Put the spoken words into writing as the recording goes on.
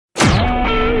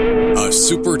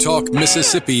SuperTalk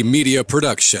Mississippi media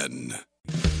production.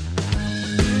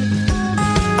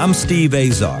 I'm Steve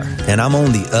Azar, and I'm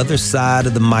on the other side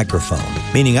of the microphone,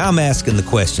 meaning I'm asking the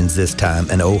questions this time,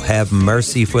 and oh, have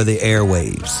mercy for the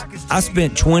airwaves. I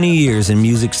spent 20 years in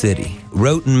Music City,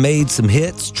 wrote and made some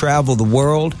hits, traveled the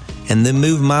world, and then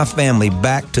moved my family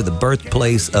back to the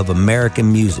birthplace of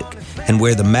American music and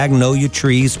where the magnolia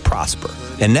trees prosper.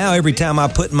 And now every time I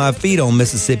put my feet on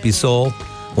Mississippi soil,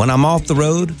 when I'm off the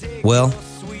road, well,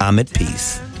 I'm at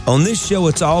peace. On this show,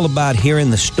 it's all about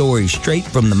hearing the stories straight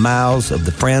from the mouths of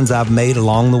the friends I've made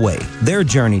along the way, their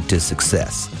journey to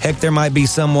success. Heck, there might be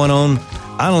someone on,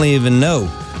 I don't even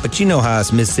know, but you know how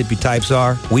us Mississippi types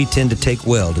are. We tend to take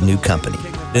well to new company.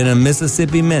 In a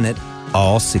Mississippi Minute,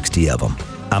 all 60 of them.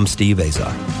 I'm Steve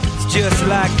Azar. It's just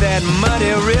like that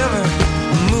muddy river,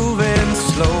 moving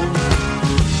slow.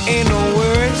 Ain't no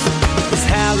worries, it's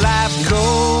how life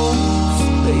goes,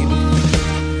 baby.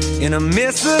 In a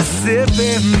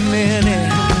Mississippi Minute.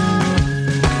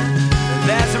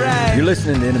 That's right. You're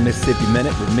listening to In a Mississippi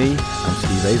Minute with me. I'm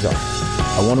Steve Azar.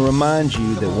 I want to remind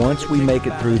you that once we make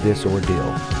it through this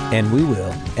ordeal, and we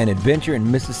will, an adventure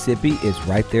in Mississippi is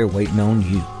right there waiting on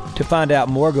you. To find out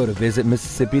more, go to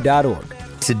visitmississippi.org.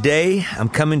 Today, I'm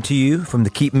coming to you from the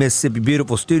Keep Mississippi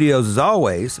Beautiful studios as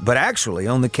always, but actually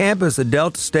on the campus of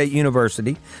Delta State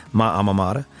University, my alma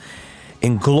mater,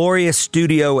 in glorious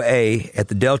Studio A at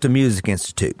the Delta Music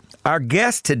Institute. Our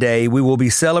guest today, we will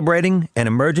be celebrating an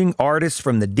emerging artist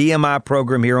from the DMI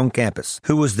program here on campus,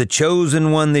 who was the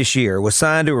chosen one this year, was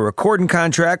signed to a recording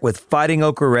contract with Fighting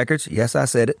Okra Records. Yes, I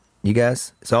said it. You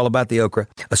guys, it's all about the okra.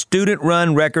 A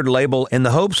student-run record label in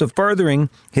the hopes of furthering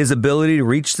his ability to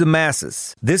reach the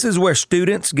masses. This is where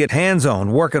students get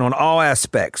hands-on, working on all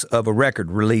aspects of a record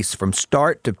release from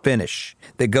start to finish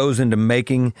that goes into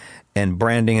making and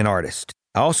branding an artist.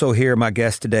 I also hear my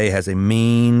guest today has a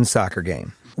mean soccer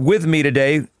game. With me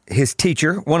today, his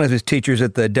teacher, one of his teachers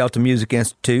at the Delta Music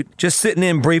Institute, just sitting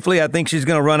in briefly. I think she's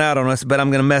going to run out on us, but I'm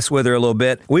going to mess with her a little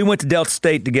bit. We went to Delta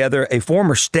State together, a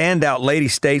former standout Lady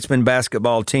Statesman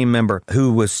basketball team member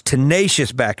who was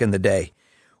tenacious back in the day.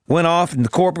 Went off in the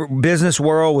corporate business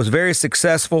world, was very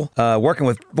successful, working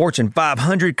with Fortune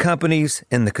 500 companies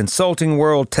in the consulting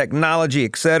world, technology,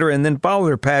 etc., and then followed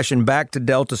her passion back to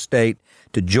Delta State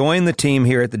to join the team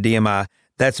here at the DMI.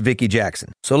 That's Vicki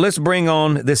Jackson. So let's bring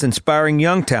on this inspiring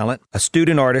young talent, a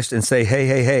student artist, and say hey,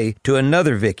 hey, hey to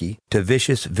another Vicki, to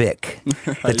Vicious Vic.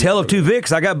 The tale of two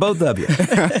Vics, I got both of you.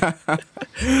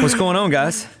 What's going on,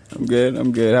 guys? I'm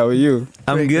good. How are you?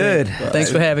 I'm good. Thanks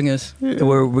for having us. Yeah.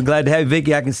 We're glad to have you,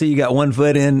 Vicki. I can see you got one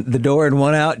foot in the door and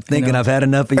one out, thinking I've had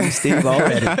enough of you, Steve,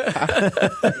 already.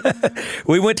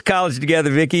 We went to college together,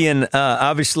 Vicki, and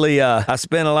obviously I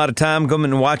spent a lot of time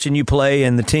coming and watching you play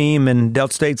and the team, and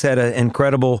Delta State's had an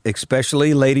incredible,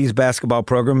 especially ladies basketball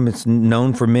program. It's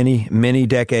known for many, many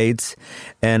decades,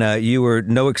 and you were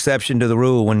no exception to the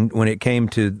rule when it came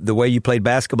to the way you played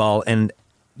basketball. And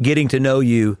getting to know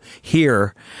you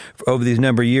here over these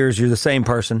number of years, you're the same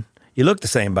person. You look the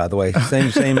same, by the way,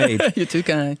 same age. You're too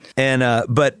kind. And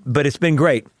but it's been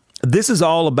great. This is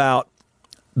all about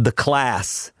the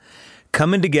class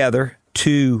coming together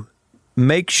to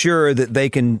make sure that they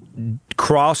can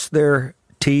cross their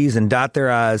T's and dot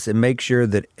their I's and make sure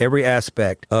that every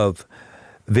aspect of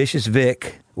Vicious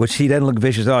Vic, which he doesn't look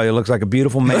vicious at all. He looks like a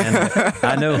beautiful man.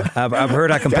 I know. I've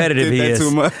heard how competitive he is.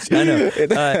 Too much. I know.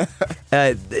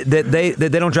 That they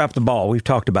don't drop the ball. We've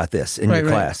talked about this in your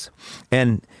class.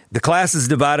 And the class is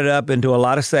divided up into a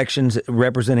lot of sections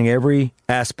representing every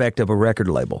aspect of a record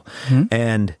label. Mm-hmm.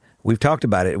 And we've talked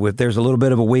about it. If there's a little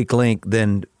bit of a weak link,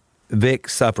 then Vic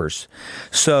suffers.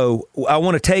 So I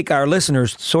want to take our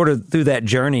listeners sort of through that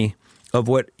journey of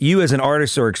what you as an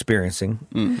artist are experiencing.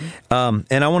 Mm-hmm.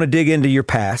 And I want to dig into your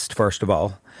past, first of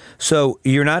all. So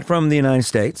you're not from the United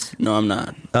States. No, I'm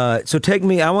not. So take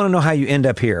me, I want to know how you end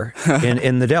up here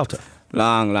in the Delta.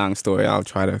 Long story. I'll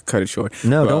try to cut it short.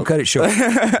 No, don't cut it short.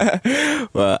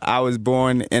 Well, I was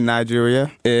born in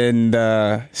Nigeria in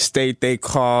the state they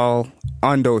call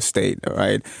Ondo State,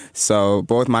 right? So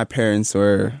both my parents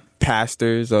were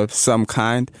pastors of some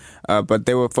kind, but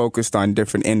they were focused on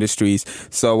different industries.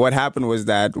 So what happened was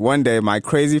that one day my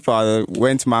crazy father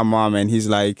went to my mom and he's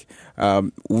like,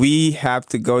 we have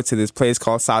to go to this place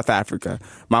called South Africa.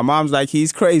 My mom's like,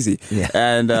 he's crazy. Yeah.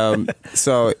 And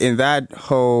so in that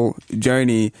whole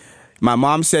journey, my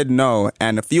mom said no.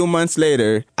 And a few months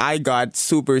later, I got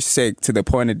super sick to the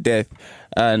point of death.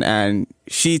 And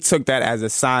she took that as a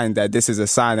sign that this is a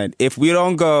sign that if we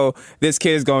don't go, this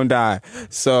kid's going to die.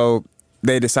 So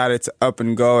they decided to up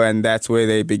and go, and that's where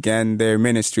they began their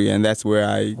ministry, and that's where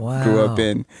I grew up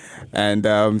in.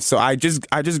 And so I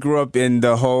just grew up in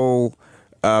the whole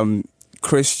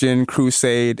Christian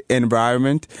crusade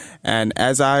environment. And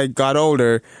as I got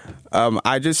older,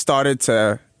 I just started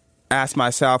to ask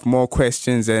myself more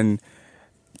questions and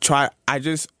I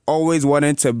just always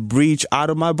wanted to breach out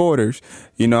of my borders,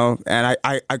 you know, and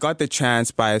I got the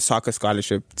chance by a soccer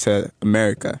scholarship to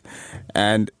America.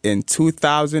 And in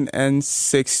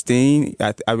 2016,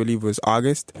 I believe it was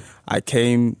August, I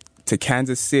came to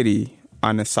Kansas City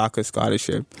on a soccer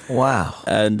scholarship. Wow.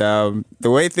 And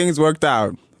the way things worked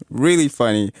out, really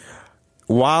funny.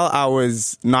 While I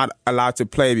was not allowed to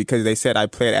play because they said I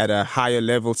played at a higher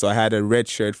level, so I had a red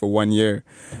shirt for 1 year.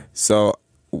 So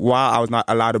while I was not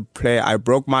allowed to play, I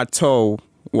broke my toe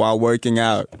while working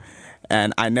out,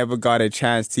 and I never got a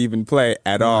chance to even play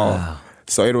at all.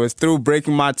 So it was through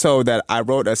breaking my toe that I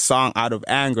wrote a song out of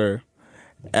anger,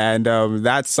 and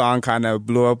that song kind of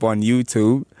blew up on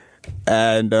YouTube.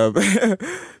 And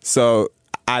so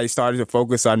I started to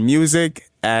focus on music,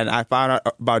 and I found out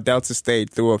about Delta State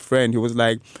through a friend who was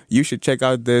like, you should check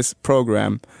out this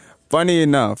program. Funny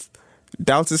enough,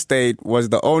 Delta State was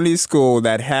the only school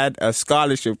that had a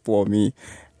scholarship for me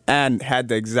and had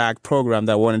the exact program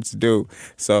that I wanted to do.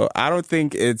 So I don't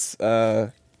think it's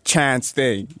a chance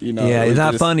thing, you know. Yeah, it's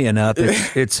not funny enough.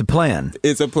 It's a plan.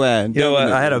 It's a plan. You know,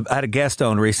 I had a guest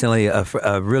on recently, a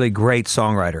really great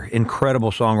songwriter,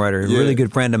 incredible songwriter, a really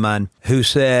good friend of mine, who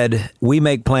said, "We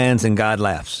make plans and God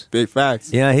laughs." Big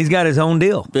facts. Yeah, he's got his own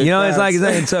deal. Big it's facts.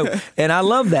 like, and so, and I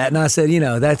love that. And I said,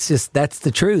 that's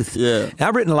the truth. Yeah. And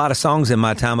I've written a lot of songs in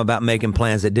my time about making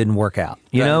plans that didn't work out.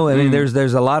 You know, I mean,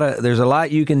 there's a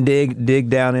lot you can dig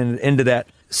down into that.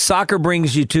 Soccer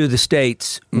brings you to the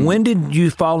States. When did you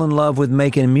fall in love with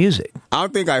making music? I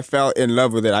don't think I fell in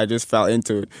love with it. I just fell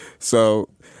into it. So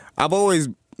I've always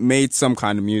made some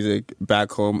kind of music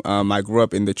back home. I grew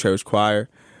up in the church choir,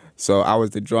 so I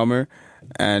was the drummer,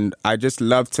 and I just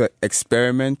loved to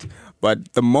experiment.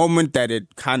 But the moment that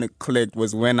it kind of clicked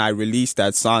was when I released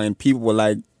that song, and people were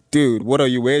like, dude, what are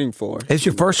you waiting for? It's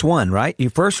your first one, right? Your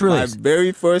first release. My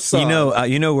very first song. I'm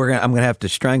gonna have to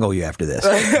strangle you after this.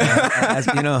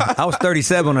 I was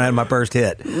 37 when I had my first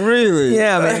hit. Really?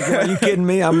 Yeah, man. Are you kidding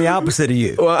me? I'm the opposite of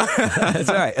you. Well, that's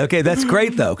all right. Okay, that's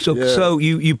great though. So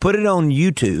you put it on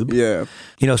YouTube. Yeah.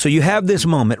 So you have this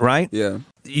moment, right? Yeah.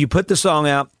 You put the song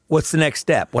out. What's the next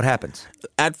step? What happens?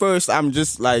 At first, I'm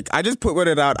just like, I just put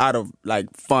it out of like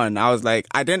fun. I was like,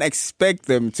 I didn't expect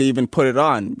them to even put it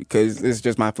on because it's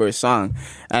just my first song.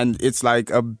 And it's like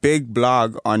a big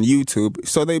blog on YouTube.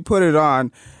 So they put it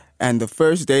on, and the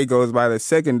first day goes by, the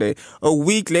second day. A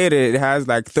week later, it has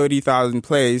like 30,000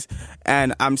 plays.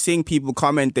 And I'm seeing people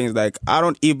comment things like, I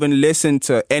don't even listen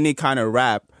to any kind of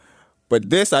rap,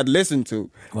 but this I'd listen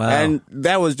to. Wow. And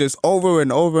that was just over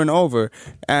and over and over.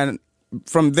 And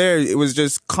from there, it was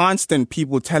just constant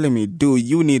people telling me, dude,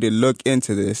 you need to look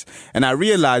into this. And I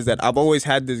realized that I've always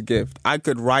had this gift. I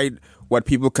could write what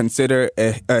people consider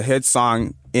a hit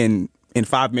song in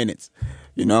 5 minutes,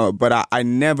 but I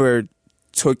never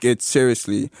took it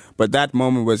seriously. But that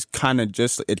moment was kind of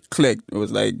just, it clicked. It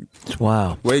was like,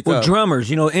 wow. Wake up. Drummers,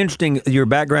 interesting, your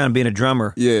background being a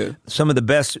drummer. Yeah. Some of the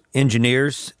best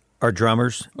engineers are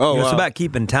drummers. Oh, It's wow. about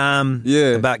keeping time.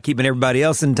 Yeah. About keeping everybody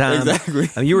else in time. Exactly.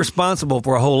 I mean, you're responsible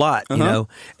for a whole lot,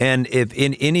 And if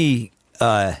in any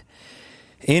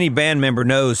band member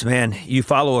knows, man, you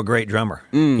follow a great drummer.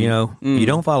 You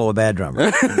don't follow a bad drummer.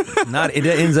 It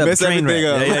ends up a Mess train wreck.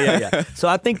 everything up. Yeah. So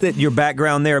I think that your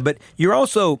background there, but you're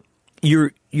also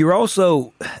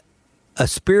a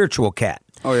spiritual cat.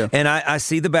 Oh yeah. And I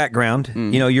see the background.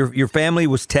 Your family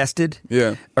was tested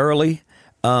early.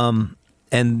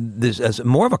 And this is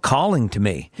more of a calling to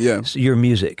me. Yeah. Your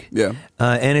music. Yeah.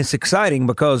 And it's exciting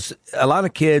because a lot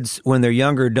of kids, when they're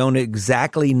younger, don't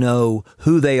exactly know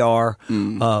who they are,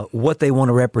 what they want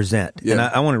to represent. Yeah. And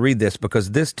I want to read this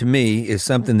because this, to me, is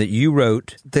something that you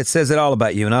wrote that says it all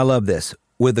about you. And I love this.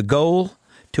 With the goal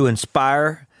to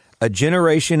inspire a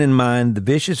generation in mind, the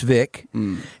Vicious Vic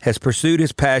has pursued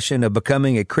his passion of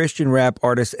becoming a Christian rap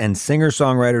artist and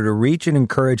singer-songwriter to reach and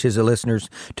encourage his listeners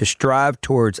to strive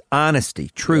towards honesty,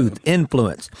 truth,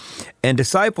 influence, and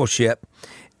discipleship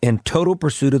in total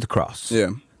pursuit of the cross.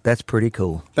 Yeah. That's pretty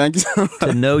cool. Thank you so much.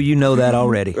 To know you know that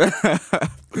already.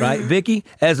 Right? Vicky,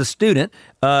 as a student,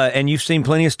 and you've seen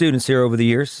plenty of students here over the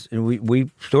years, and we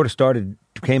sort of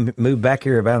moved back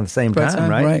here about the same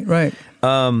time, right? Right.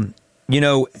 You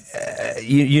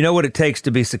know what it takes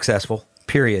to be successful,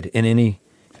 period, in any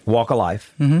walk of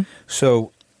life. Mm-hmm.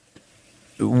 So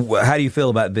how do you feel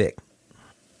about Vic?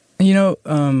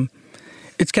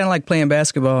 It's it's kind of like playing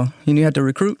basketball. You have to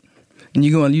recruit, and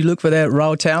you go and you look for that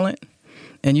raw talent,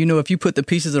 and if you put the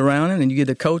pieces around it and you get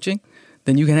the coaching,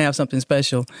 then you can have something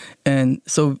special. And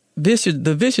so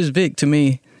the Vicious Vic, to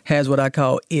me, has what I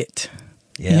call it.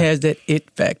 Yeah. He has that it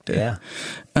factor. Yeah.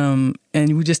 And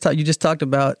you just talked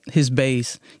about his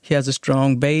bass. He has a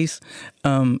strong bass.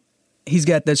 He's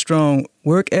got that strong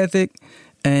work ethic,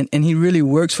 and he really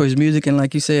works for his music. And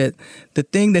like you said, the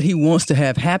thing that he wants to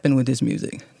have happen with his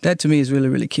music, that to me is really,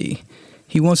 really key.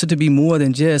 He wants it to be more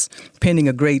than just penning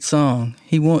a great song.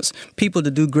 He wants people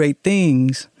to do great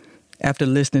things after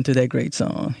listening to that great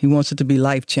song. He wants it to be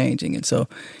life-changing. And so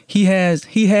he has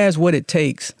what it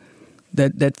takes,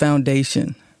 that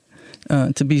foundation,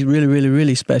 to be really, really,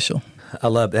 really special. I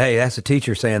love that. Hey, that's a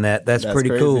teacher saying that. That's pretty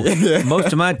crazy. cool.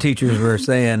 Most of my teachers were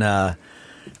saying, well,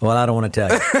 I don't want to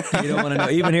tell you. You don't want to know.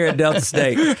 Even here at Delta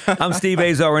State. I'm Steve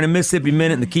Azar. We're in a Mississippi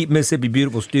Minute in the Keep Mississippi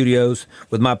Beautiful studios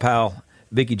with my pal,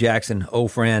 Vicki Jackson,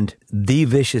 old friend, The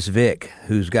Vicious Vic,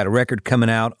 who's got a record coming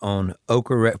out on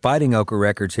Fighting Ochre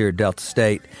Records here at Delta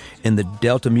State in the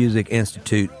Delta Music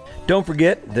Institute. Don't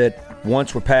forget that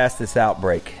once we're past this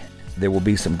outbreak, there will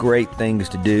be some great things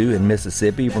to do in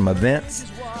Mississippi, from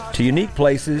events to unique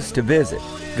places to visit.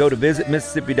 Go to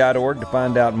visitmississippi.org to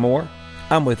find out more.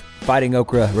 I'm with Fighting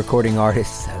Ochre recording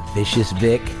artists Vicious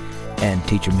Vic and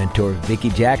teacher mentor Vicki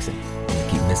Jackson in the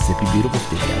Keep Mississippi Beautiful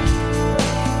studio.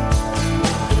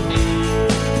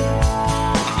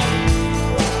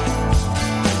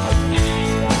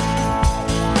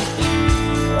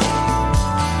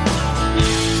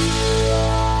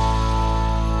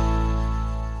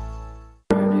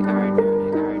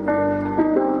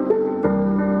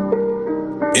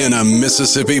 In a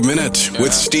Mississippi Minute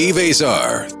with Steve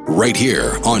Azar, right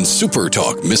here on Super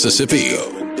Talk Mississippi.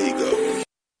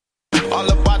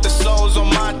 All about the souls on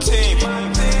my team.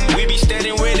 We be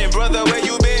steady winning, brother, where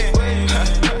you been?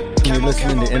 You're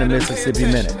listening to In a Mississippi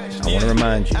Minute. I want to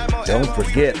remind you, don't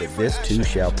forget that this too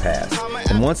shall pass.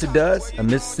 And once it does, a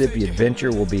Mississippi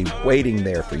adventure will be waiting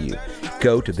there for you.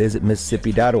 Go to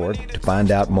visitmississippi.org to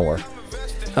find out more.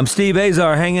 I'm Steve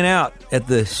Azar, hanging out at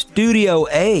the Studio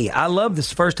A. I love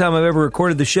this. First time I've ever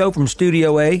recorded the show from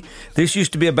Studio A. This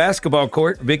used to be a basketball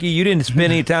court. Vicki, you didn't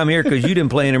spend any time here because you didn't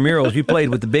play intramurals. You played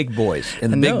with the big boys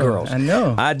and the big girls. I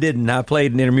know. I didn't. I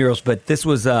played in intramurals, but this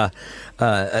was that,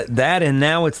 and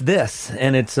now it's this,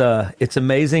 and it's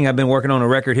amazing. I've been working on a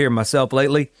record here myself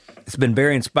lately. It's been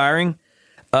very inspiring.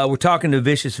 We're talking to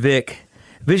Vicious Vic.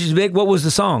 Vicious Vic, what was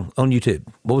the song on YouTube?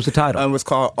 What was the title? It was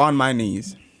called On My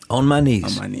Knees. On My Knees.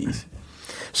 On My Knees.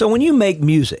 So when you make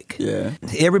music, Yeah.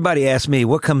 everybody asks me,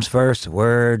 what comes first, the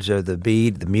words or the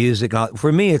beat, the music?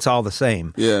 For me, it's all the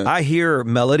same. Yeah. I hear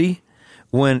melody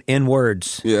when in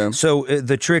words. Yeah. So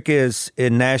the trick is,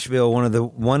 in Nashville,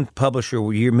 one publisher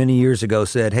many years ago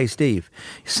said, "Hey, Steve,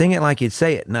 sing it like you'd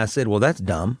say it." And I said, "Well, that's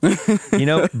dumb."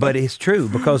 But it's true,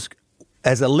 because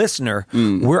as a listener,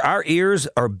 our ears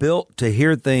are built to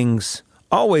hear things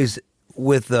always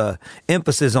with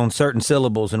emphasis on certain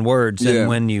syllables and words. Yeah.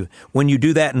 And when you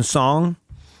do that in song,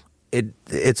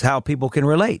 it's how people can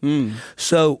relate.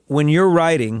 So when you're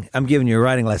writing, I'm giving you a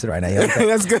writing lesson right now. Okay?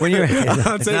 That's good.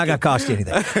 It's not going to cost you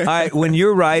anything. All right, when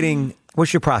you're writing,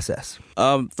 what's your process?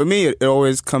 For me, it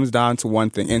always comes down to one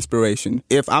thing: inspiration.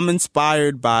 If I'm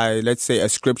inspired by, let's say, a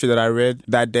scripture that I read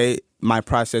that day, my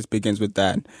process begins with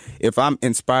that. If I'm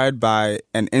inspired by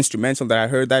an instrumental that I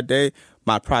heard that day,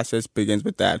 my process begins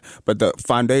with that. But the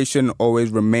foundation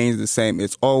always remains the same.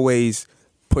 It's always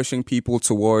pushing people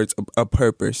towards a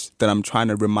purpose that I'm trying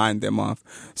to remind them of.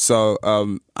 So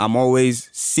I'm always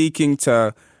seeking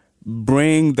to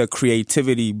bring the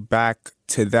creativity back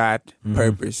to that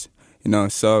purpose.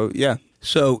 So yeah.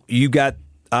 So you got,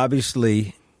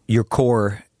 obviously, your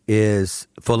core is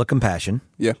full of compassion.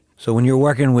 Yeah. So when you're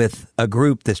working with a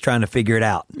group that's trying to figure it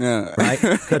out, Yeah. right?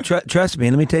 Trust me,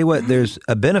 let me tell you what, there's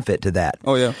a benefit to that.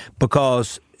 Oh, yeah.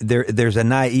 Because there's a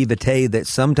naivete that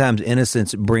sometimes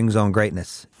innocence brings on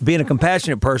greatness. Being a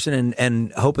compassionate person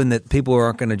and hoping that people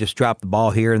aren't going to just drop the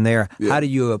ball here and there, how do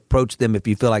you approach them if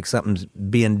you feel like something's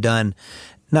being done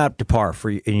not up to par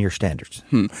in your standards?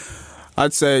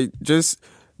 I'd say just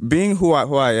being who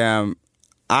I am,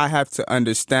 I have to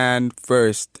understand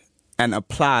first and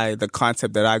apply the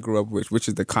concept that I grew up with, which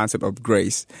is the concept of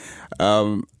grace.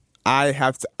 I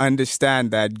have to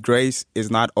understand that grace is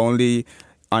not only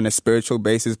on a spiritual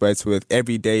basis, but it's with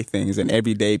everyday things and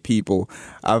everyday people.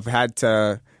 I've had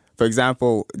to for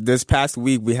example, this past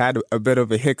week we had a bit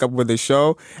of a hiccup with the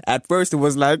show. At first it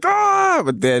was like,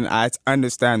 but then I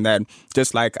understand that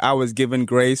just like I was given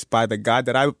grace by the God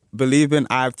that I believe in,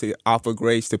 I have to offer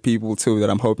grace to people too that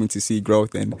I'm hoping to see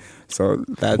growth in. So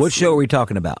that's... What show are we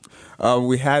talking about?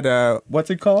 We had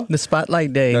what's it called? The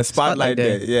Spotlight Day. The Spotlight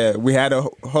Day. Yeah, we had a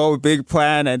whole big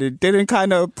plan, and it didn't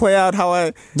kind of play out how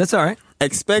I... That's all right.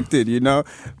 Expected,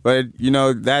 but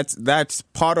that's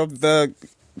part of the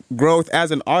growth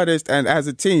as an artist and as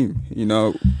a team,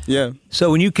 yeah.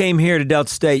 So when you came here to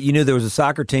Delta State, you knew there was a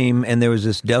soccer team and there was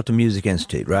this Delta Music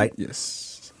Institute, right?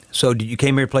 Yes. So did you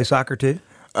came here to play soccer too?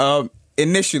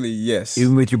 Initially, yes.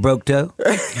 Even with your broke toe?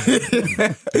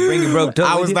 Bring your broke toe.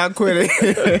 I was not quitting.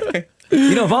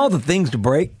 Of all the things to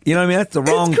break, that's the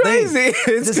wrong thing.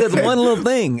 This is one little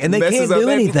thing, and they can't do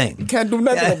anything. You can't do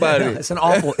nothing about it. It's an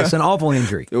awful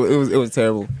injury. It was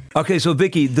terrible. Okay, so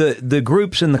Vicky, the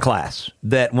groups in the class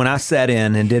that when I sat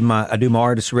in and I do my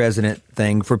artist resident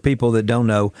thing, for people that don't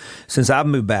know, since I've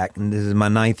moved back, and this is my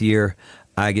 9th year,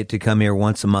 I get to come here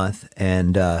once a month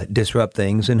and disrupt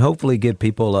things and hopefully give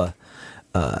people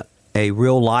a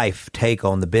real life take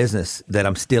on the business that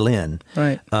I'm still in,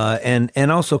 right?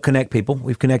 And also connect people.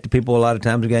 We've connected people a lot of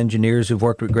times. We've got engineers who've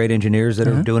worked with great engineers that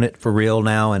are doing it for real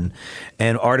now, and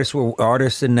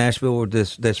artists in Nashville were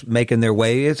just making their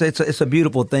way. It's a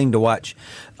beautiful thing to watch.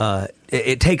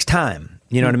 It takes time.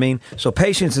 You know what I mean? So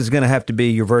patience is going to have to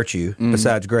be your virtue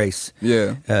besides grace.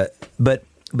 Yeah. But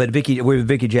Vicky, we're with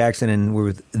Vicky Jackson, and we're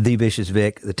with The Vicious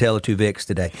Vic, the Tale of Two Vics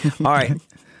today. All right.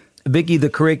 Vicky,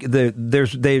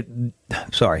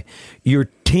 your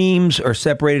teams are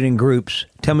separated in groups.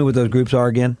 Tell me what those groups are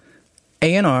again.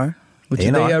 A&R, which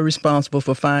A&R. they are responsible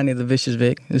for finding the Vicious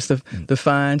Vic. It's the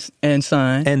find and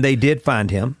sign. And they did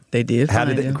find him. They did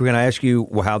find him. Can I ask you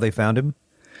how they found him?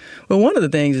 Well, one of the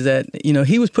things is that,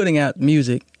 he was putting out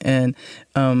music, and,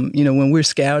 when we're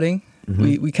scouting,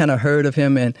 we kind of heard of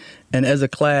him, and as a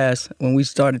class, when we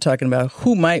started talking about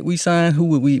who might we sign, who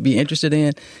would we be interested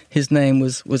in, his name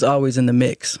was always in the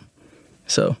mix.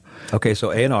 So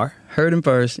so A&R. Heard him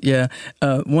first, yeah.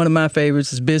 One of my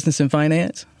favorites is Business and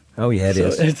Finance. Oh, yeah, it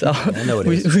is. It's all, I know it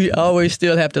is. We always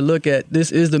still have to look at,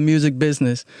 this is the music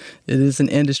business. It is an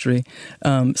industry.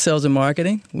 Sales and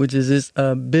Marketing, which is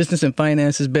Business and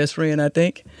Finance's best friend, I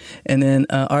think. And then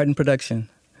Art and Production.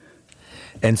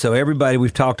 And so everybody,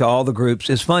 we've talked to all the groups.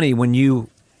 It's funny when you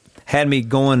had me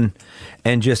going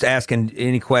and just asking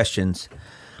any questions.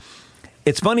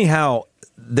 It's funny how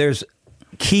there's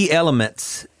key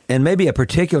elements and maybe a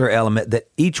particular element that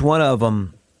each one of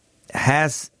them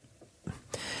has.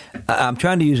 I'm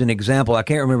trying to use an example. I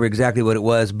can't remember exactly what it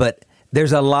was, but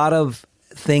there's a lot of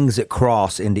things that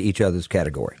cross into each other's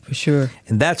category. For sure.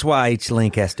 And that's why each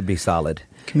link has to be solid.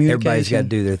 Communication. Everybody's got to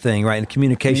do their thing, right? And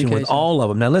communication with all of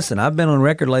them. Now, listen, I've been on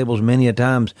record labels many a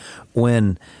times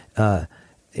when, the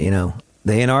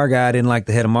A&R guy didn't like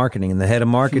the head of marketing, and the head of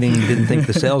marketing didn't think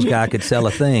the sales guy could sell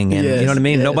a thing. And you know what I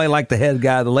mean? Yes. Nobody liked the head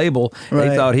guy of the label. Right.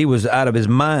 They thought he was out of his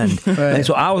mind. Right. And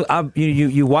so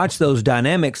you watch those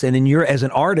dynamics, and then as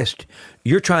an artist,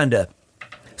 you're trying to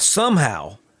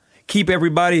somehow keep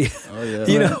everybody,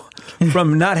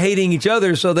 from not hating each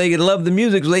other so they can love the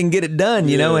music so they can get it done,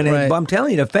 and I'm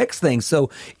telling you, it affects things. So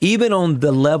even on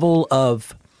the level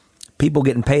of people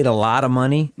getting paid a lot of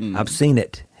money, I've seen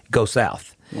it go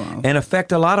south and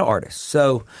affect a lot of artists.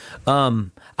 So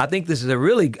I think this is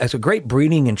it's a great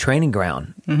breeding and training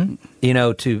ground, to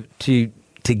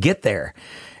get there.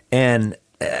 And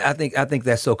I think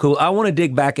that's so cool. I want to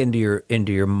dig back into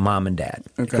your mom and dad,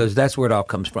 because that's where it all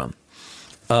comes from.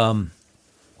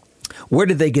 Where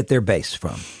did they get their bass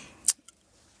from?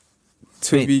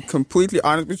 To be completely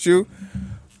honest with you,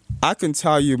 I can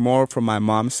tell you more from my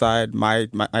mom's side. My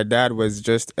dad was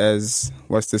just as,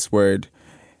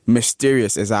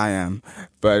 mysterious as I am.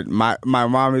 But my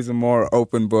mom is a more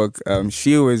open book.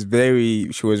 She was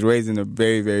raised in a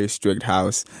very, very strict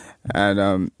house.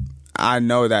 And I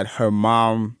know that her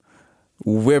mom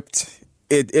whipped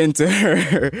it into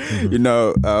her,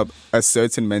 a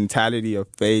certain mentality of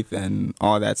faith and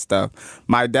all that stuff.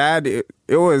 My dad, it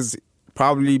was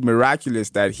probably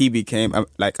miraculous that he became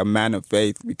a man of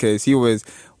faith, because he was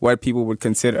what people would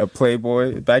consider a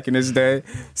playboy back in his day.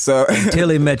 So until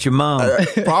he met your mom,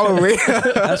 probably.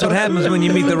 That's what happens when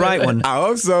you meet the right one. I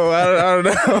hope so. I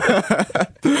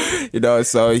don't know.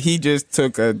 So he just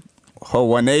took a whole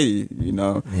 180,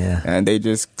 and they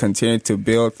just continued to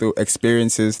build through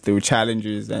experiences, through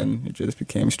challenges, and it just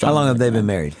became strong. How long have they been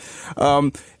married?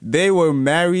 They were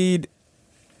married,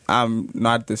 I'm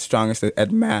not the strongest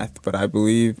at math, but I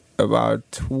believe about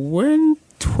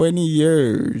 20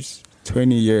 years.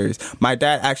 20 years. My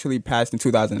dad actually passed in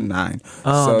 2009.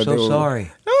 Oh, I'm so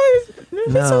sorry. No,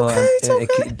 it's okay. It's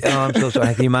okay. I'm so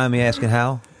sorry. Can you mind me asking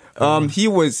how? He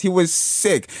was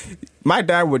sick. My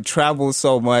dad would travel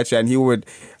so much, and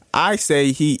I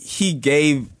say he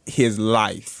gave his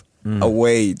life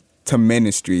away to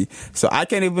ministry. So I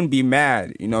can't even be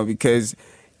mad, because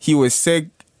he was sick.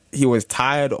 He was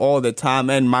tired all the time,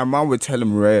 and my mom would tell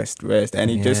him rest, and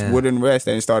he just wouldn't rest,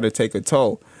 and it started to take a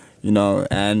toll,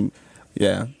 and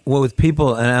yeah. Well, with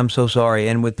people, and I'm so sorry,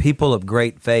 and with people of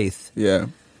great faith, yeah,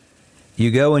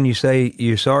 you go and you say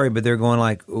you're sorry, but they're going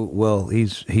like, well,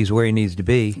 he's where he needs to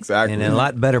be, exactly, and in a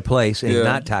lot better place, and he's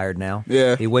not tired now.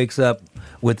 Yeah, he wakes up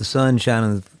with the sun shining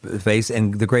on his face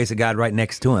and the grace of God right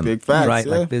next to him. Big facts, right,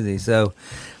 like busy. So.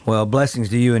 Well, blessings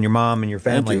to you and your mom and your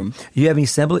family. Thank you. Do you have any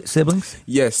siblings?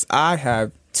 Yes, I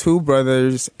have 2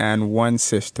 brothers and 1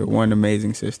 sister. One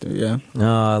amazing sister, yeah.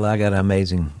 Oh, I got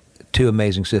 2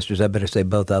 amazing sisters. I better say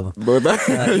both of them.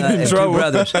 And 2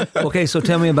 brothers. Okay, so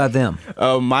tell me about them.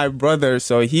 My brother,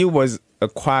 so he was a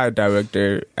choir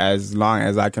director as long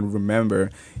as I can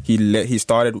remember. He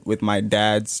started with my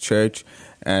dad's church,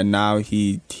 and now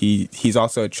he's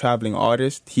also a traveling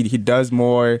artist. He does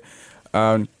more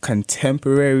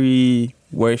contemporary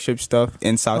worship stuff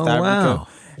in South Africa, wow.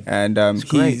 And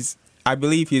I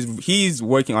believe he's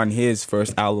working on his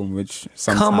first album, which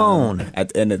sometime at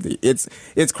the end of it's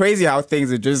crazy how things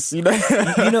are just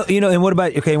And what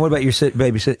about your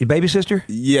baby sister?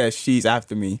 Yeah, she's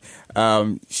after me.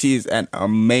 She's an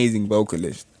amazing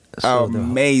vocalist.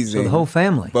 Amazing. So the whole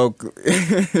family.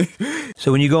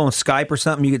 So when you go on Skype or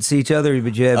something, you get to see each other.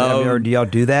 But or do y'all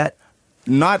do that?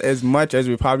 Not as much as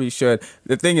we probably should.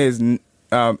 The thing is,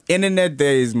 internet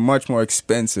there is much more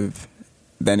expensive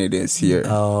than it is here.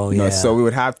 Oh, yeah. So we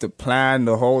would have to plan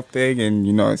the whole thing,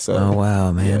 and so. Oh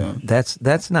wow, man,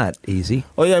 that's not easy.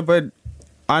 Oh yeah, but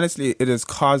honestly, it has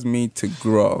caused me to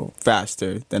grow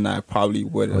faster than I probably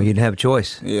would have. Well, you didn't have a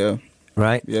choice. Yeah.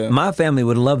 Right? Yeah. My family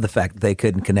would love the fact that they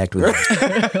couldn't connect with me.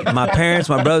 My parents,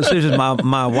 my brothers, sisters,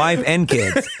 my wife, and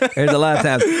kids. There's a lot of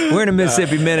times. We're in a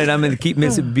Mississippi Minute. I'm in the Keep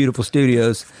Mississippi Beautiful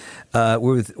studios.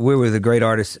 We're with a great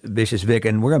artist, Vicious Vic,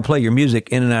 and we're going to play your music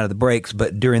in and out of the breaks.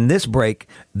 But during this break,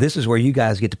 this is where you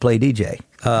guys get to play DJ.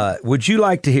 Would you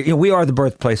like to hear? We are the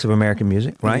birthplace of American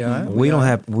music, right? Yeah,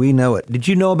 we know it. Did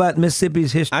you know about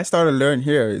Mississippi's history? I started learning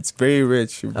here. It's very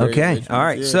rich. Okay, rich, all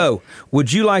right. yeah. So,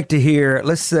 would you like to hear,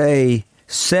 let's say,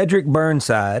 Cedric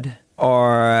Burnside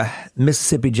or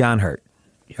Mississippi John Hurt?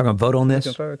 Y'all gonna vote on this?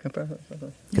 Confer.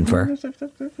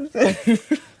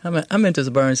 I'm into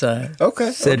the Burnside.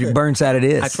 Okay. Cedric Burnside it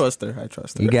is. I trust her.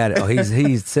 You got it. Oh,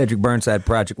 he's Cedric Burnside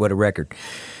Project. What a record.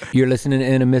 You're listening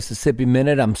in a Mississippi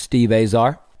Minute. I'm Steve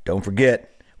Azar. Don't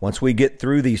forget, once we get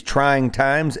through these trying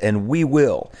times, and we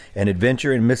will, an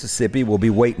adventure in Mississippi will be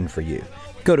waiting for you.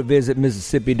 Go to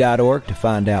visitmississippi.org to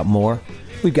find out more.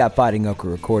 We've got Fighting Ochre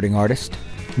recording artist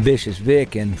Vicious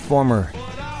Vic and former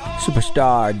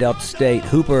superstar Delta State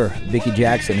hooper Vicki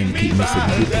Jackson in the Keep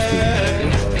Mississippi Beautiful studio.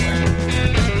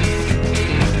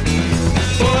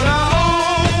 But I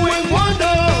always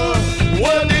wonder,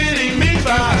 what did he mean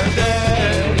by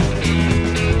that?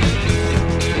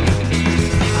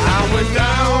 I went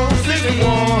down 61,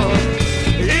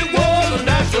 it was a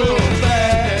natural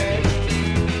fact.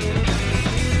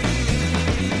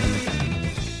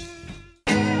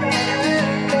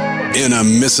 In a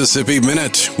Mississippi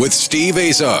Minute with Steve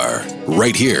Azar,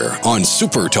 right here on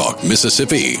Super Talk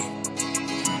Mississippi.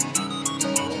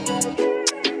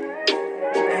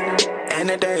 And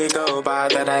the day go by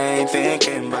that I ain't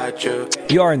thinking about you.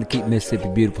 You are in the Keep Mississippi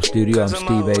Beautiful studio. I'm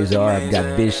Steve Azar. I've got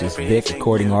Vicious Vic,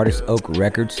 recording artist, Ochre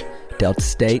Records, Delta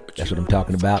State. That's what I'm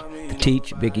talking about. The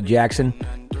Teach, Vicki Jackson.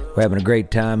 We're having a great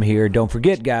time here. Don't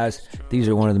forget, guys, these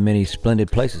are one of the many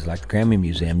splendid places like the Grammy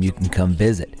Museum you can come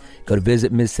visit. Go to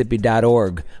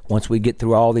visitmississippi.org. Once we get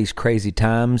through all these crazy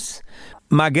times.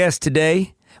 My guest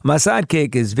today, my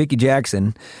sidekick, is Vicki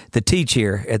Jackson, the Teach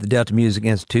here at the Delta Music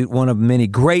Institute, one of many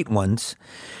great ones.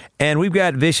 And we've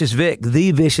got Vicious Vic.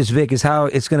 The Vicious Vic is how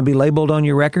it's going to be labeled on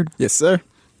your record? Yes, sir.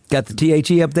 Got the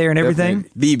THE up there and everything?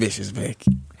 Definitely. The Vicious Vic.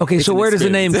 Okay, so where does the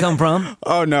name come from?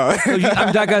 Oh, no.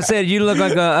 Like I said, you look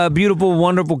like a beautiful,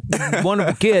 wonderful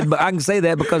kid, but I can say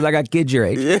that because I got kids your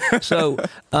age. Yeah. So,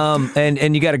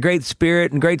 and you got a great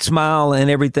spirit and great smile and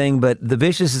everything, but the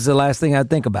Vicious is the last thing I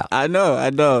think about. I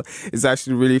know. It's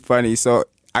actually really funny. So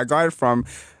I got it from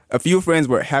a few friends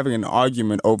were having an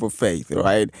argument over faith,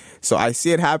 right? So I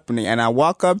see it happening, and I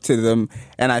walk up to them,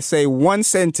 and I say one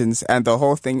sentence, and the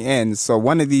whole thing ends. So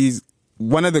one of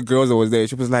the girls that was there,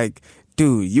 she was like,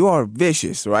 dude, you are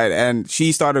Vicious, right? And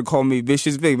she started calling me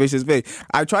Vicious Vic, Vicious Vic.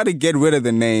 I tried to get rid of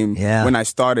the name when I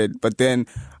started, but then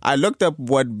I looked up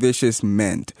what Vicious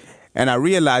meant, and I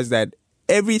realized that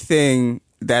everything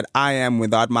that I am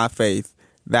without my faith,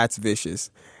 that's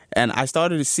vicious. And I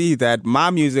started to see that my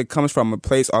music comes from a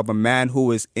place of a man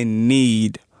who is in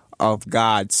need of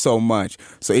God so much.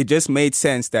 So it just made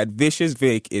sense that Vicious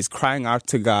Vic is crying out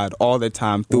to God all the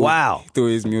time through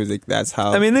his music. That's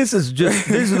how. I mean, this is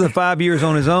the 5 years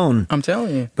on his own. I'm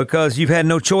telling you. Because you've had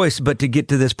no choice but to get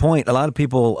to this point. A lot of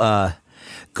people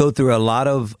go through a lot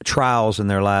of trials in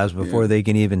their lives before they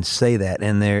can even say that.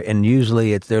 And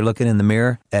usually they're looking in the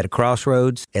mirror at a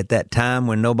crossroads at that time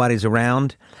when nobody's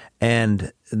around.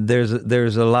 And there's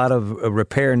a lot of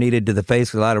repair needed to the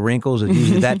face, a lot of wrinkles. It's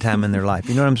usually that time in their life.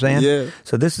 You know what I'm saying? Yeah.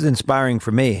 So this is inspiring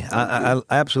for me. I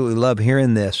absolutely love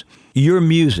hearing this. Your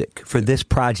music for this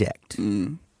project.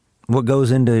 What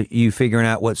goes into you figuring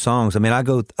out what songs? I mean, I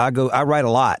write a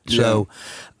lot. So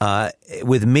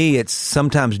with me, it's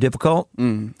sometimes difficult,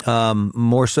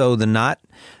 more so than not.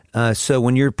 So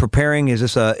when you're preparing, is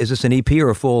this an EP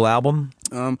or a full album?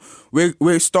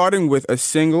 We're starting with a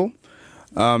single.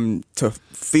 To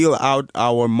feel out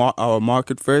our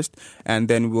market first, and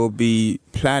then we'll be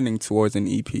planning towards an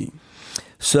EP.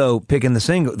 So picking the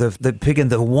single, picking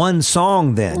the one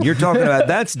song, then you're talking about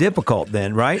that's difficult,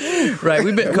 then, right? Right.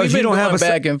 We've been going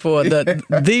back and forth.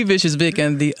 The Vicious Vic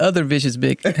and the other Vicious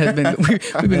Vic has been.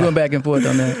 We've been going back and forth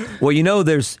on that. Well,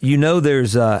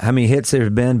 there's how many hits there's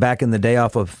been back in the day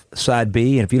off of side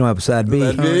B, and if you don't have a side B,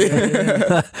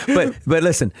 but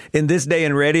listen, in this day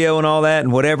in radio and all that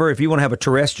and whatever, if you want to have a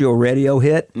terrestrial radio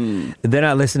hit, they're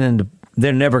not listening to.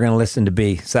 They're never going to listen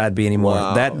to side B anymore.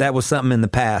 Wow. That was something in the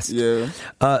past. Yeah.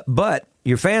 But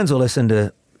your fans will listen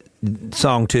to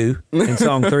song 2 and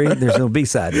song 3. There's no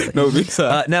B-side. Really. No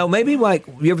B-side. Now, maybe you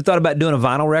ever thought about doing a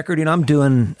vinyl record? I'm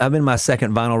in my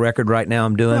second vinyl record right now.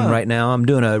 I'm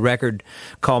doing a record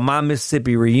called My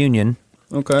Mississippi Reunion.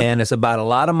 Okay. And it's about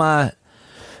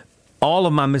all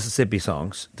of my Mississippi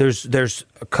songs. There's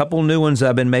a couple new ones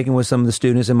I've been making with some of the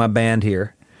students in my band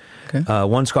here. Okay.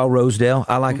 One's called Rosedale.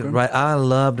 I like it. Right. I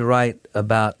love to write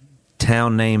about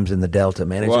town names in the Delta,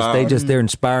 man. It's they're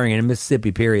inspiring in a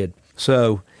Mississippi period.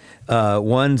 So,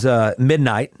 one's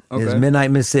Midnight. Okay. Is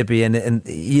Midnight, Mississippi, and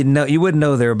you wouldn't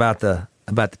know they're about the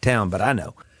town, but I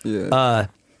know. Yeah.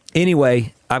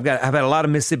 Anyway, I've had a lot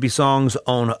of Mississippi songs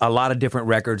on a lot of different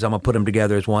records. I'm gonna put them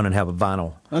together as one and have a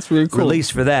vinyl. That's really cool. Release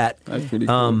for that. That's pretty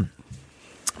cool.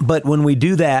 But when we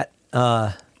do that,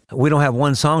 we don't have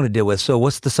one song to deal with. So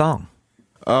what's the song?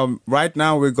 Right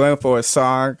now we're going for a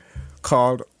song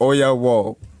called Oya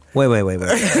Wo. Wait.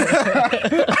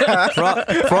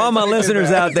 For all my listeners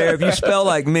out there, if you spell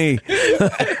like me,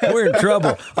 we're in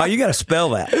trouble. Oh, you got to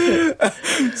spell that.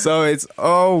 So it's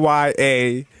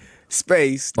OYA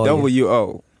space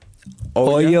WO.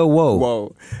 Oya Wo.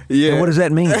 Whoa. Yeah. And what does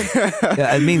that mean?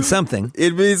 It means something.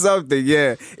 It means something,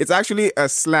 yeah. It's actually a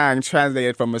slang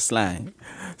translated from a slang.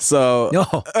 So,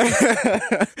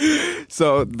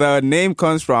 so the name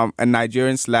comes from a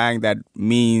Nigerian slang that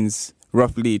means,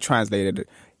 roughly translated,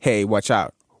 hey, watch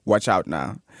out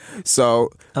now.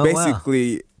 So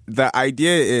basically, the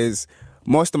idea is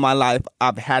most of my life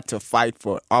I've had to fight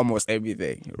for almost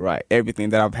everything, right? Everything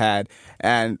that I've had.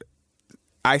 And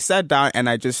I sat down and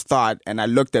I just thought, and I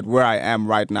looked at where I am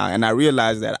right now, and I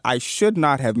realized that I should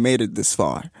not have made it this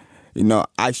far.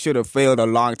 I should have failed a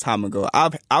long time ago.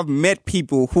 I've met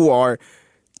people who are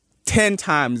 10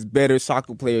 times better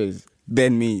soccer players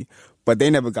than me, but they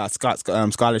never got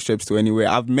scholarships to anywhere.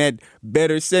 I've met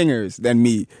better singers than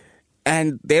me,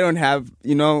 and they don't have,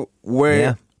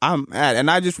 where I'm at.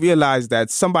 And I just realized that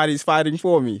somebody's fighting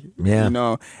for me,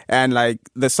 And like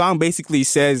the song basically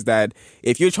says that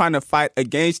if you're trying to fight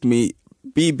against me,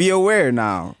 be aware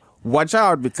now. Watch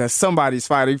out because somebody's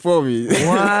fighting for me.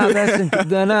 Wow, that's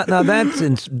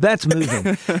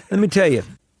moving. Let me tell you,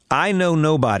 I know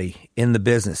nobody in the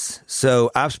business,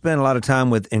 so I've spent a lot of time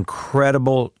with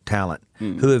incredible talent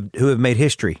who have made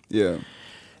history. Yeah,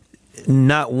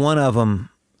 not one of them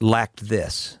lacked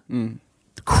this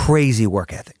crazy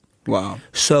work ethic. Wow.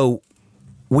 So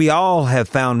we all have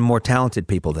found more talented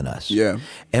people than us. Yeah,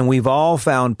 and we've all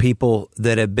found people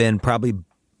that have been probably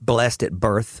blessed at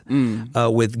birth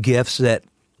with gifts that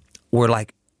were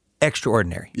like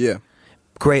extraordinary. Yeah.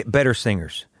 Great, better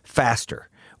singers, faster,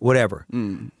 whatever.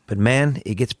 But man,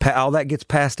 all that gets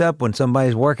passed up when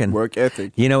somebody's working. Work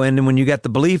ethic. And then when you got the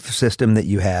belief system that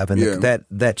you have and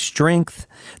that strength,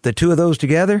 the two of those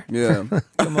together. Yeah.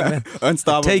 Come on, man.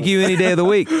 Unstoppable. Take you any day of the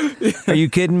week. Are you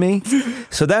kidding me?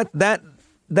 So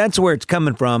that's where it's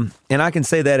coming from. And I can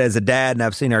say that as a dad, and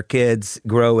I've seen our kids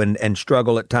grow and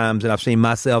struggle at times, and I've seen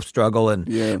myself struggle. And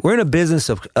we're in a business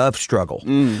of struggle.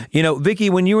 You know, Vicki,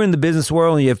 when you were in the business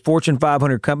world and you have Fortune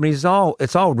 500 companies,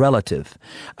 it's all relative.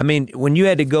 I mean, when you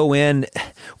had to go in,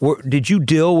 did you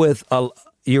deal with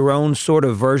your own sort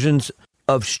of versions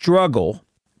of struggle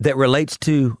that relates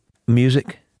to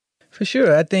music? For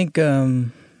sure. I think,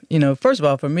 you know, first of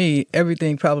all, for me,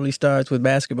 everything probably starts with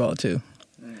basketball, too.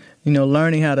 You know,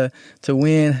 learning how to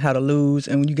win, how to lose.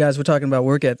 And when you guys were talking about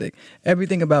work ethic,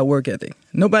 everything about work ethic.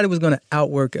 Nobody was going to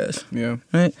outwork us. Yeah.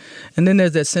 Right? And then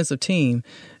there's that sense of team.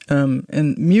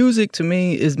 And music, to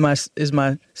me, is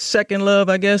my second love,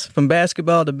 I guess, from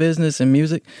basketball to business and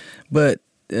music. But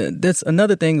that's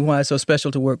another thing why it's so special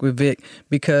to work with Vic,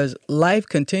 because life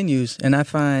continues, and I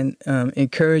find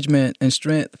encouragement and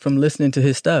strength from listening to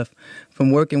his stuff,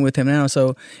 from working with him now.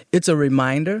 So it's a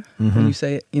reminder when you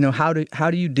say, you know, how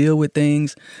do you deal with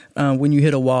things when you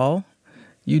hit a wall?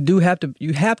 You have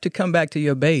to come back to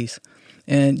your base.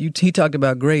 And he talked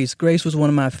about grace. Grace was one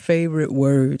of my favorite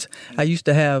words. I used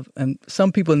to have, and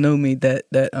some people know me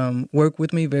that work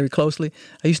with me very closely.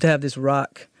 I used to have this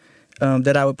rock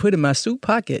that I would put in my suit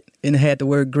pocket, and it had the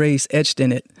word grace etched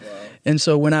in it. Wow. And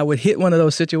so when I would hit one of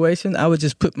those situations, I would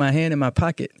just put my hand in my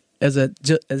pocket as that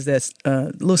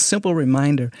little simple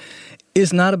reminder.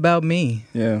 It's not about me.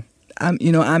 Yeah,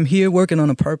 I'm here working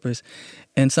on a purpose,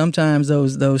 and sometimes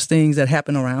those things that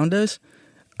happen around us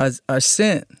are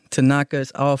sent to knock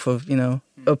us off of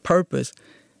a purpose.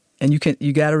 And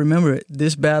you got to remember it.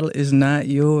 This battle is not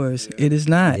yours. Yeah. It is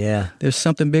not. Yeah. There's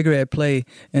something bigger at play.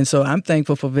 And so I'm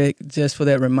thankful for Vic just for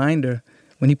that reminder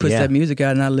when he puts that music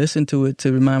out, and I listen to it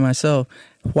to remind myself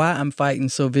why I'm fighting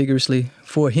so vigorously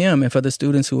for him and for the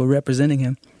students who are representing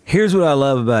him. Here's what I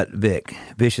love about Vic,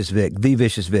 Vicious Vic, The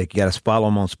Vicious Vic. You got to follow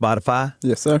him on Spotify.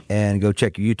 Yes, sir. And go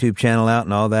check your YouTube channel out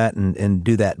and all that and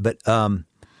do that. But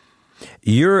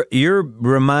you're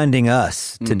reminding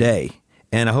us today,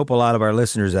 and I hope a lot of our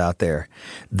listeners out there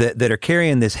that are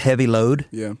carrying this heavy load.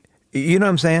 Yeah. You know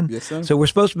what I'm saying? Yes, sir. So we're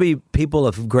supposed to be people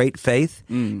of great faith.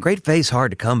 Great faith's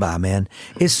hard to come by, man.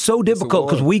 It's so difficult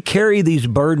because we carry these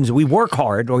burdens. We work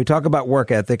hard, or we talk about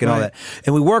work ethic and all that.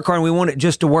 And we work hard and we want it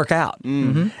just to work out.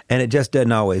 And it just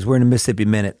doesn't always. We're in the Mississippi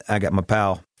Minute. I got my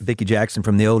pal, Vicki Jackson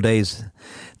from the old days,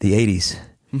 the 80s.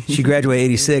 She graduated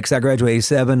 86, I graduated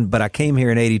 87, but I came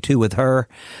here in 82 with her.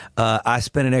 I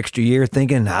spent an extra year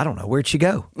thinking, I don't know, where'd she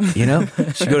go? You know,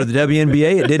 she go to the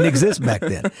WNBA. It didn't exist back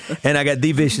then. And I got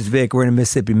The Vicious Vic. We're in the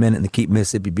Mississippi Minute in the Keep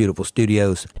Mississippi Beautiful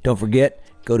studios. Don't forget,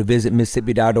 go to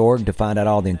visitmississippi.org to find out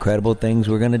all the incredible things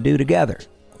we're going to do together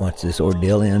once this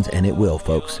ordeal ends, and it will,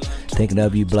 folks. Thinking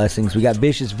of you, blessings. We got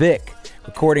Vicious Vic,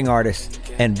 recording artist,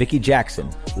 and Vicki Jackson.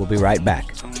 We'll be right back.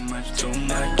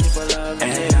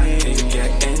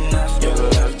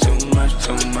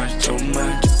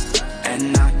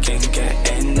 And I can't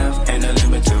get enough, and a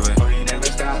limit to it. You never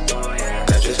stop, oh yeah.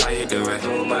 That's just how you do it.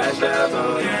 Too much love,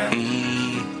 oh yeah.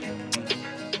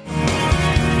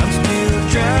 I'm still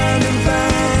trying to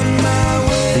find my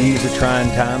way. These are trying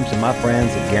times, and my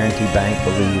friends at Guarantee Bank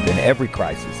believe in every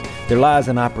crisis there lies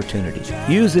an opportunity.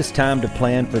 Use this time to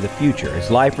plan for the future as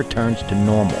life returns to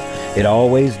normal. It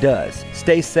always does.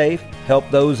 Stay safe, help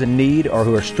those in need or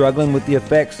who are struggling with the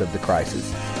effects of the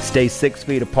crisis. Stay 6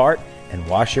 feet apart and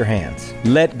wash your hands.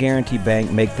 Let Guarantee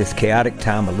Bank make this chaotic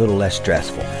time a little less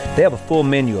stressful. They have a full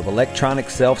menu of electronic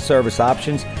self-service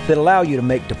options that allow you to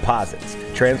make deposits,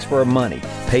 transfer money,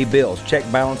 pay bills, check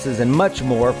balances, and much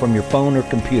more from your phone or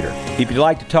computer. If you'd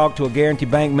like to talk to a Guarantee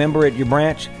Bank member at your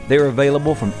branch, they're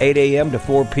available from 8 a.m. to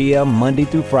 4 p.m. Monday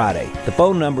through Friday. The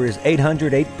phone number is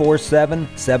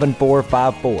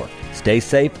 800-847-7454. Stay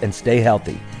safe and stay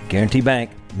healthy. Guarantee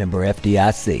Bank, member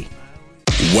FDIC.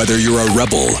 Whether you're a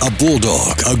Rebel, a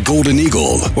Bulldog, a Golden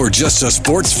Eagle, or just a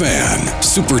sports fan,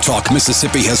 Super Talk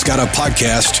Mississippi has got a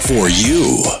podcast for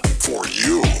you. For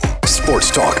you.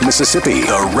 Sports Talk Mississippi,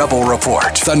 The Rebel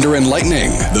Report, Thunder and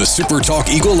Lightning, the Super Talk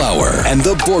Eagle Hour, and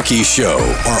The Borky Show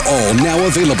are all now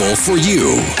available for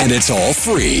you. And it's all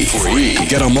free.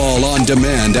 Get them all on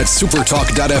demand at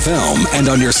supertalk.fm and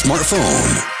on your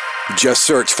smartphone. Just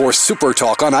search for Super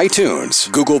Talk on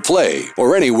iTunes, Google Play,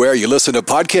 or anywhere you listen to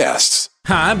podcasts.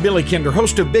 Hi, I'm Billy Kinder,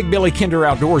 host of Big Billy Kinder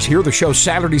Outdoors. Hear the show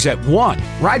Saturdays at 1,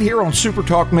 right here on Super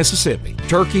Talk Mississippi.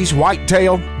 Turkeys,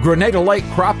 whitetail, Grenada Lake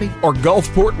crappie, or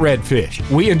Gulfport redfish.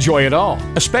 We enjoy it all,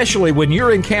 especially when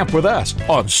you're in camp with us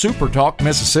on Super Talk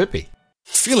Mississippi.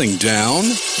 Feeling down?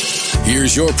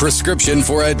 Here's your prescription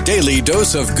for a daily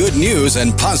dose of good news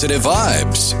and positive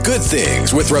vibes. Good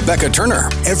Things with Rebecca Turner.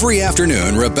 Every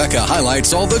afternoon, Rebecca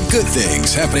highlights all the good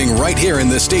things happening right here in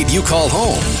the state you call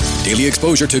home. Daily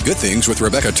exposure to good things with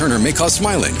Rebecca Turner may cause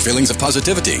smiling, feelings of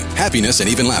positivity, happiness, and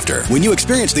even laughter. When you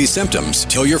experience these symptoms,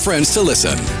 tell your friends to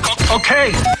listen.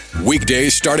 Okay.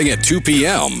 Weekdays starting at 2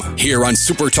 p.m. here on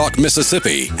Super Talk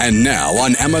Mississippi and now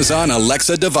on Amazon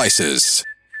Alexa devices.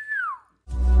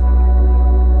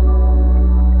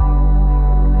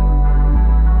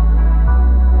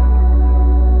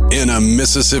 In a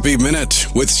Mississippi Minute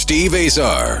with Steve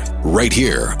Azar, right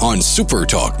here on Super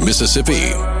Talk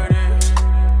Mississippi.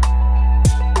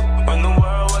 When the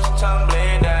world was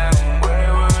tumbling down,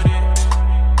 where were you?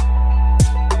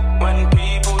 When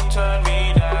people turned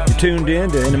me down. You're tuned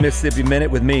in to In a Mississippi Minute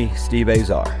with me, Steve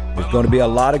Azar. There's going to be a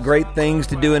lot of great things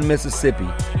to do in Mississippi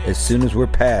as soon as we're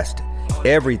past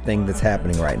everything that's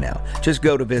happening right now. Just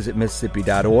go to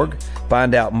visitmississippi.org,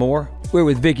 find out more. We're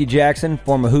with Vicki Jackson,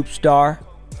 former hoop star,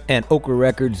 and Okra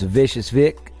Records' Vicious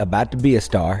Vic, about to be a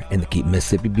star in the Keep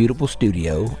Mississippi Beautiful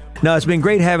studio. No, it's been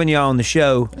great having you on the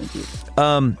show. Thank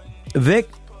you. Vic,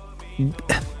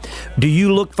 do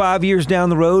you look 5 years down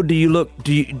the road?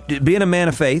 Being a man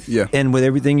of faith, Yeah. and with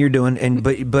everything you're doing, and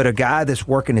but a guy that's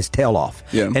working his tail off,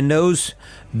 Yeah. and knows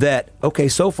that, okay,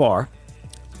 so far,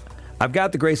 I've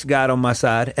got the grace of God on my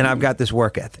side, and I've got this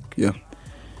work ethic. Yeah.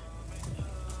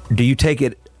 Do you take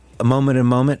it a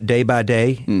moment, day by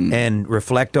day, and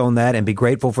reflect on that and be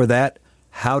grateful for that?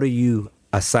 How do you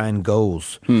assign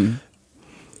goals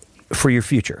for your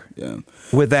future? Yeah.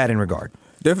 With that in regard.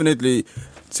 Definitely,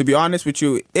 to be honest with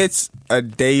you, it's a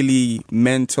daily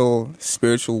mental,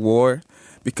 spiritual war,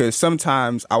 because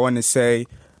sometimes I want to say,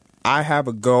 I have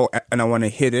a goal and I want to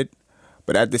hit it,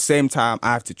 but at the same time,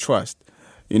 I have to trust,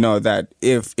 that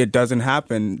if it doesn't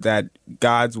happen, that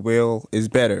God's will is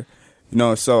better.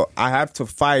 So I have to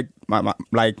fight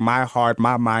my heart,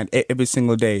 my mind every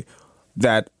single day,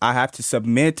 that I have to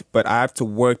submit, but I have to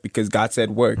work because God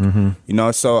said work.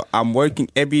 So I'm working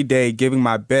every day, giving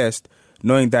my best,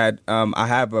 knowing that I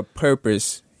have a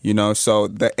purpose. So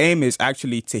the aim is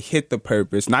actually to hit the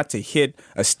purpose, not to hit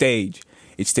a stage.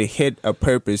 It's to hit a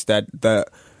purpose that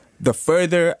the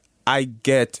further I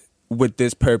get with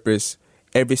this purpose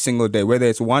every single day, whether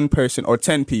it's one person or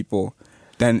 10 people,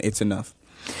 then it's enough.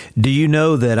 Do you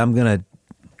know that I'm going to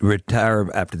retire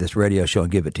after this radio show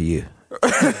and give it to you?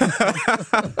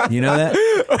 You know that?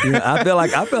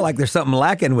 I feel like there's something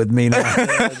lacking with me now.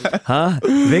 Huh?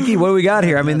 Vicki, what do we got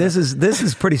here? I mean, this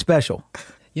is pretty special.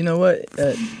 You know what?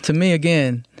 To me,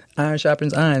 again, iron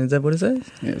sharpens iron. Is that what it says?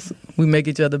 Yes. We make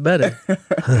each other better.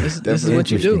 This is what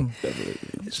you do.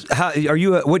 How are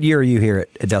you? What year are you here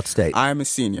at Delta State? I'm a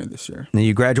senior this year. Are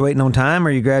you graduating on time, or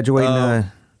are you graduating?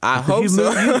 I hope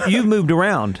so. You've moved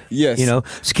around. Yes. So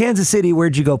Kansas City,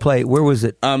 where'd you go play? Where was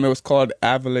it? It was called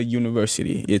Avila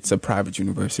University. It's a private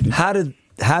university. How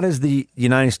does the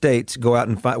United States go out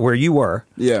and find where you were?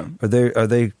 Yeah. Are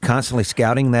they constantly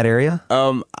scouting that area?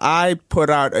 I put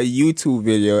out a YouTube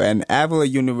video, and Avila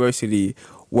University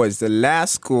was the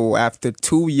last school after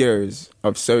 2 years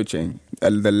of searching.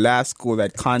 The last school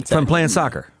that contacted From playing me.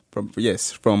 soccer?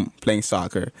 From playing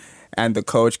soccer. And the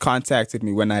coach contacted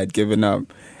me when I had given up,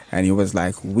 and he was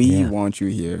like, we want you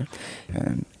here.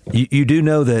 And You do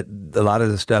know that a lot of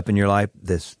the stuff in your life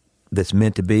that's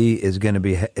meant to be is going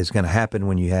to happen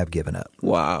when you have given up.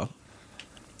 Wow.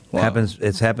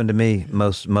 It's happened to me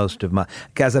most of my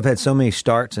guys. I've had so many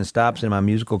starts and stops in my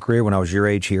musical career when I was your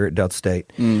age here at Delta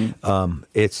State. I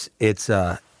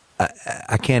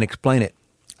can't explain it.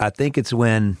 I think it's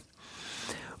when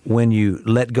you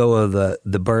let go of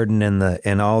the burden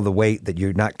and all the weight that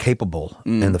you're not capable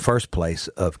in the first place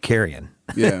of carrying.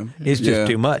 Yeah. It's just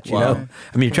too much, you know?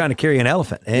 I mean, you're trying to carry an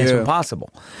elephant, and it's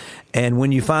impossible. And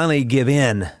when you finally give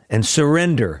in and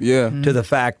surrender to the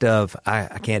fact of,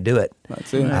 I can't do it.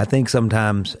 That's it. I think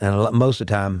sometimes, and most of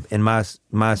the time, in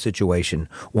my situation,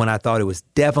 when I thought it was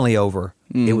definitely over,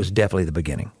 it was definitely the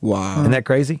beginning. Wow. Isn't that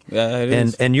crazy? Yeah, it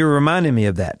is. And you're reminding me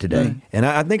of that today. And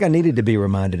I think I needed to be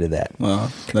reminded of that. Wow,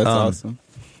 that's awesome.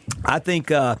 I think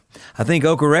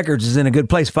Okra Records is in a good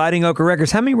place. Fighting Okra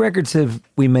Records. How many records have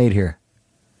we made here?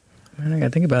 Man, I got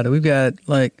to think about it. We've got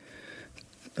like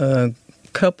a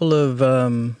couple of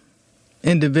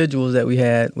individuals that we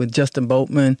had with Justin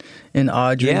Boatman and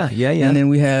Audrey. Yeah. And then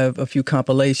we have a few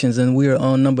compilations, and we're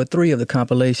on number 3 of the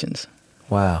compilations.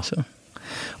 Wow. So,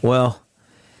 well,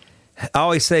 I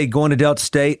always say going to Delta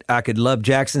State, I could love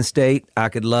Jackson State. I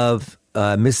could love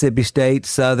Mississippi State,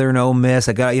 Southern, Ole Miss.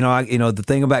 I got, the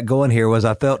thing about going here was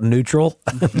I felt neutral,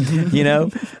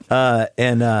 and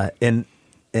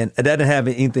it doesn't have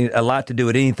a lot to do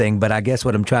with anything, but I guess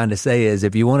what I'm trying to say is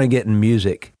if you want to get in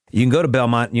music, you can go to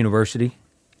Belmont University,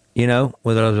 where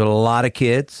there's a lot of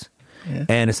kids,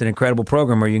 and it's an incredible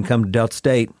program, or you can come to Delta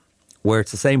State, where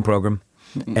it's the same program,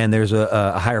 and there's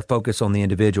a higher focus on the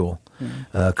individual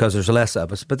because there's less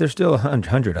of us, but there's still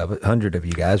 100 of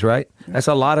you guys, right? That's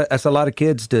a lot of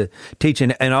kids to teach,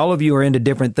 and all of you are into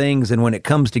different things, and when it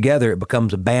comes together, it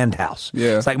becomes a band house.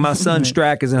 Yeah. It's like my son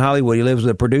Strack is in Hollywood. He lives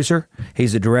with a producer.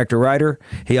 He's a director-writer.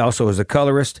 He also is a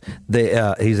colorist.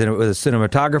 He's with a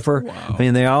cinematographer. Wow. I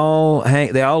mean, they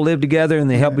all live together, and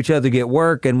they help each other get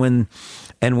work, and when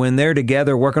they're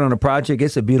together working on a project,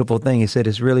 it's a beautiful thing. He said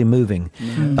it's really moving.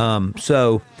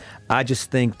 So I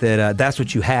just think that that's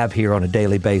what you have here on a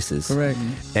daily basis. Correct.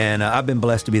 And I've been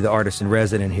blessed to be the artist in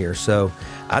resident here. So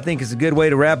I think it's a good way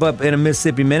to wrap up In a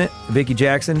Mississippi Minute. Vickie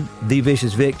Jackson, The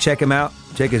Vicious Vic. Check him out.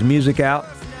 Check his music out.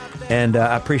 And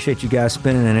I appreciate you guys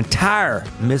spending an entire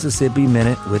Mississippi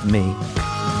Minute with me.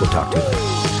 We'll talk to you later.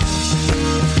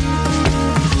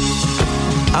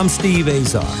 I'm Steve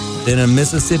Azar. In a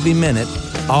Mississippi Minute,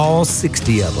 all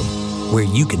 60 of them, where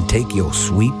you can take your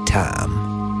sweet time.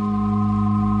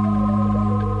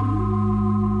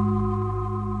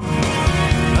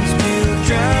 I'm still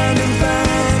trying to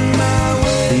find my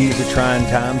way. These are trying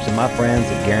times, and my friends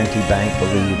at Guarantee Bank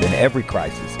believe in every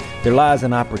crisis there lies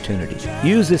an opportunity.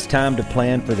 Use this time to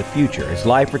plan for the future as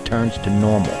life returns to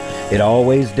normal. It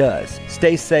always does.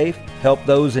 Stay safe, help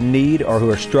those in need or who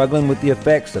are struggling with the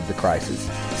effects of the crisis.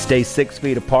 Stay 6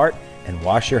 feet apart and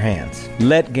wash your hands.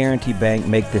 Let Guarantee Bank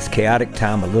make this chaotic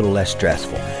time a little less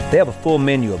stressful. They have a full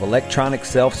menu of electronic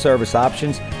self-service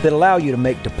options that allow you to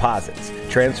make deposits,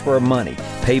 transfer money,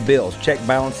 pay bills, check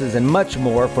balances, and much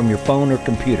more from your phone or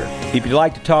computer. If you'd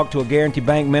like to talk to a Guarantee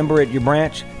Bank member at your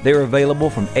branch, they're available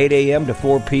from 8 a.m. to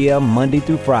 4 p.m. Monday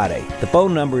through Friday. The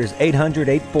phone number is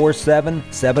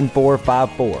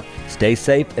 800-847-7454. Stay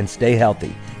safe and stay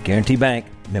healthy. Guarantee Bank,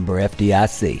 member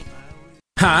FDIC.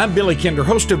 Hi, I'm Billy Kinder,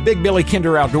 host of Big Billy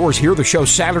Kinder Outdoors. Here the show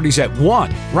Saturdays at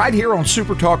 1, right here on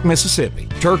Super Talk Mississippi.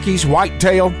 Turkeys,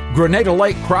 whitetail, Grenada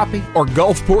Lake crappie, or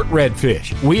Gulfport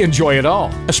redfish. We enjoy it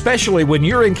all, especially when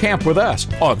you're in camp with us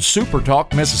on Super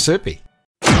Talk Mississippi.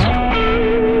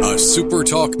 A Super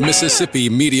Talk Mississippi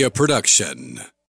media production.